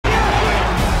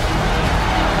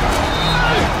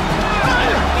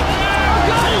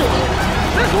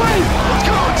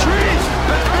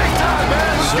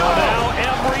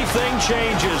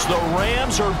changes. The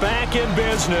Rams are back in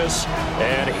business.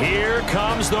 And here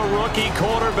comes the rookie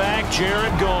quarterback,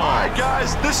 Jared Goff. All right,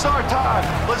 guys, this is our time.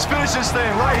 Let's finish this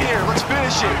thing right here. Let's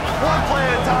finish it. One play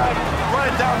at a time. Run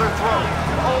it down their throat.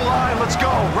 O-line, let's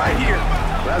go. Right here.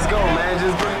 Let's go, man.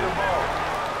 Just bring me the ball.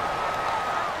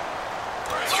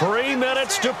 3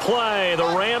 minutes to play.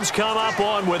 The Rams come up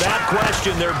on, without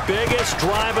question, their biggest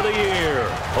drive of the year.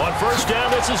 On first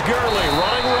down, this is Gurley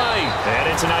running right.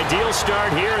 And it's an ideal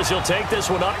start here as he'll take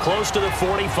this one up close to the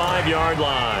 45-yard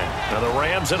line. Now, the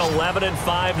Rams at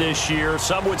 11-5 this year.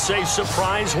 Some would say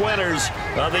surprise winners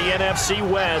of the NFC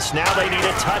West. Now they need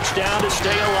a touchdown to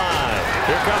stay alive.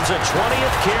 Here comes a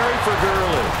 20th carry for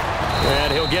Gurley.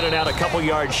 And he'll get it out a couple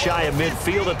yards shy of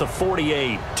midfield at the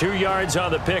 48. 2 yards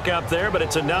on the pickup there, but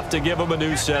it's enough to give him a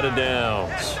new set of downs.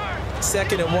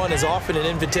 2nd and 1 is often an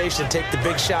invitation to take the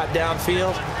big shot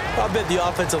downfield. I'll bet the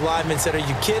offensive lineman said, are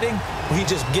you kidding? We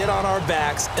just get on our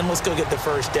backs and let's go get the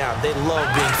first down. They love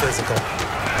being physical.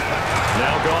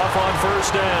 Now Goff on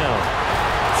first down.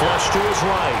 Flush to his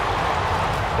right.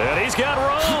 And he's got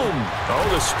room. Oh,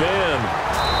 the spin.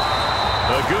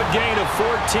 A good gain of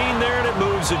 14 there, and it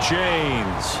moves the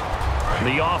chains.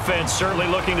 The offense certainly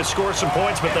looking to score some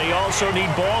points, but they also need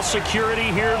ball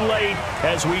security here late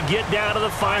as we get down to the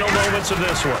final moments of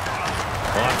this one.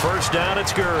 On first down,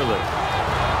 it's Gurley.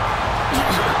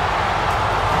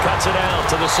 Cuts it out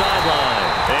to the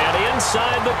sideline. And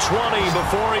inside the 20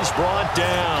 before he's brought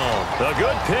down. A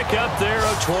good pickup there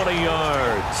of 20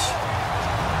 yards.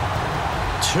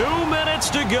 2 minutes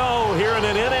to go here in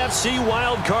an NFC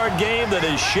wildcard game that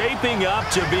is shaping up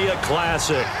to be a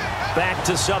classic. Back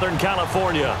to Southern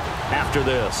California after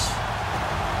this.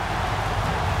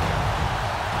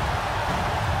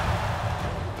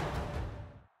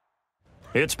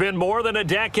 It's been more than a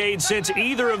decade since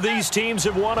either of these teams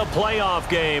have won a playoff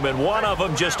game, and one of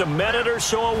them just a minute or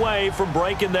so away from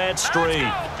breaking that streak.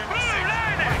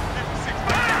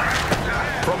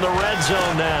 From the red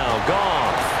zone now,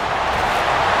 Goff.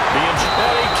 And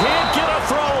he can't get a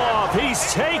throw off.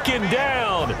 He's taken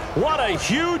down. What a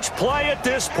huge play at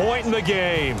this point in the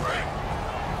game.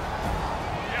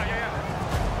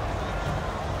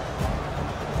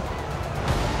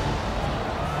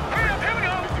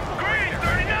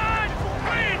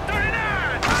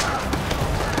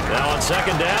 Now on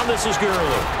second down, this is Gurley.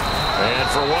 And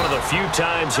for one of the few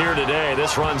times here today,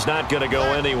 this run's not going to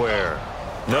go anywhere.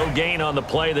 No gain on the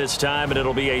play this time, and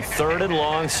it'll be a 3rd and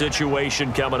long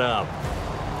situation coming up.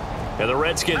 And the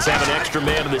Redskins have an extra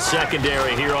man in the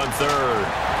secondary here on 3rd.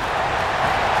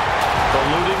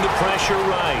 Eluding the pressure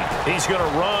right. He's going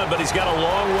to run, but he's got a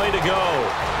long way to go.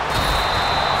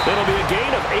 It'll be a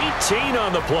gain of 18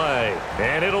 on the play,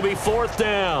 and it'll be 4th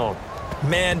down.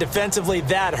 Man, defensively,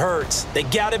 that hurts. They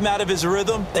got him out of his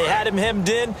rhythm. They had him hemmed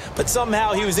in, but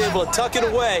somehow he was able to tuck it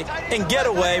away and get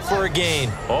away for a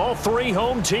gain. All 3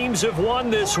 home teams have won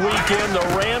this weekend. The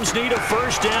Rams need a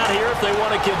first down here if they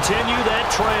want to continue that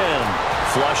trend.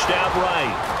 Flushed out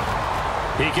right.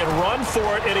 He can run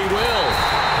for it, and he will.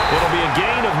 It'll be a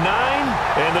gain of 9,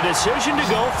 and the decision to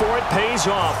go for it pays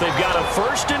off. They've got a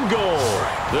 1st and goal.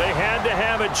 They had to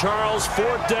have it, Charles.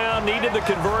 4th down, needed the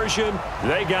conversion.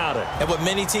 They got it. And what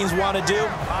many teams want to do,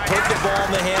 put the ball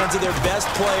in the hands of their best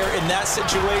player in that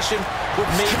situation with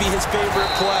maybe his favorite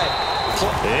play.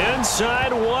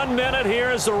 Inside 1 minute here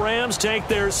as the Rams take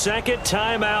their 2nd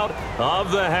timeout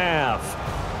of the half.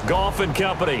 Goff and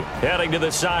company heading to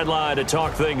the sideline to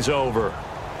talk things over.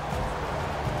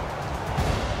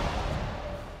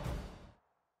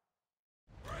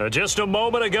 Just a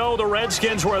moment ago, the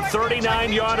Redskins were a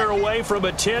 39-yarder away from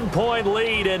a 10-point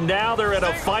lead, and now they're in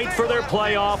a fight for their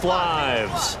playoff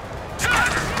lives.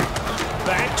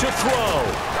 Back to throw.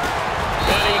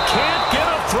 And he can't get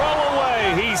a throw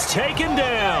away. He's taken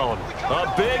down.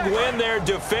 A big win there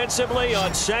defensively on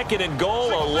 2nd and goal,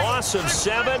 a loss of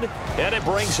 7, and it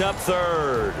brings up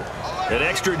 3rd. An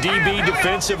extra DB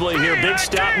defensively here. Big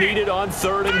stop needed on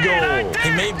 3rd and goal.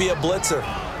 He may be a blitzer.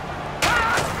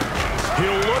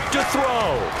 He'll look to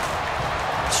throw.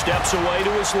 Steps away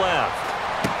to his left.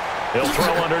 He'll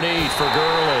throw underneath for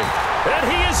Gurley. And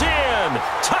he is in.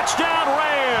 Touchdown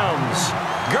Rams.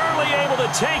 Gurley able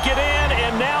to take it in,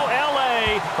 and now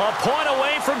L.A. a point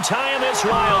away from tying this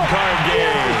wild card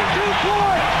game. Good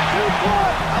point. Good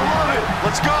point. I love it.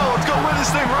 Let's go. Let's go win this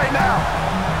thing right now.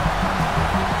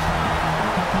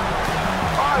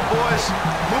 All right, boys.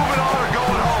 Moving on or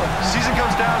going home. Season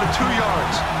comes down to 2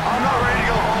 yards. I'm not ready to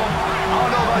go home. I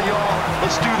don't know about y'all.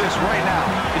 Let's do this right now.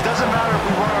 It doesn't matter if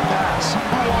we run or pass.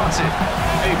 Who wants it?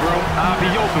 Hey, bro. I'll be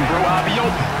open, bro. I'll be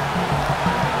open.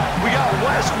 We got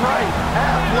West right,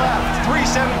 half left,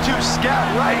 3-7-2 scat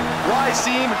right, Y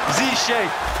seam, Z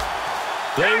shape.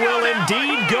 They will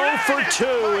indeed go for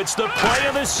two. It's the play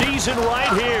of the season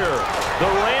right here. The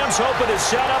Rams hoping to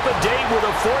set up a date with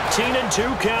the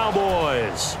 14-2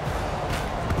 Cowboys.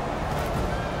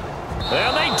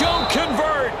 And they don't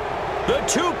convert. The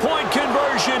two-point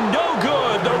conversion, no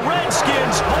good. The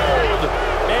Redskins hold.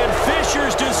 And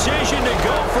Fisher's decision to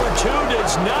go for two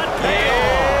does not pay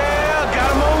off. Yeah,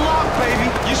 got him on lock,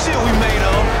 baby. You see what we made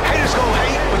of. Haters gonna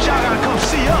hate, but y'all gotta come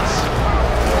see us.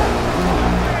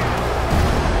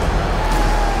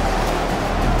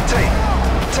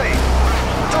 Tate,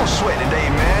 don't sweat today,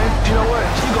 man. You know what?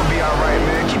 You gonna be all right,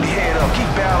 man. Keep your head up,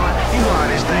 keep battling. You know how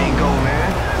this thing go,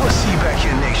 man. We'll see you back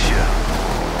here next year.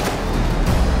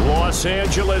 Los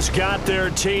Angeles got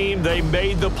their team. They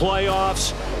made the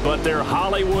playoffs, but their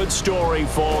Hollywood story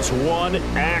falls one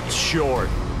act short.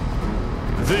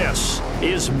 This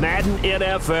is Madden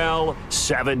NFL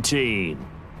 17.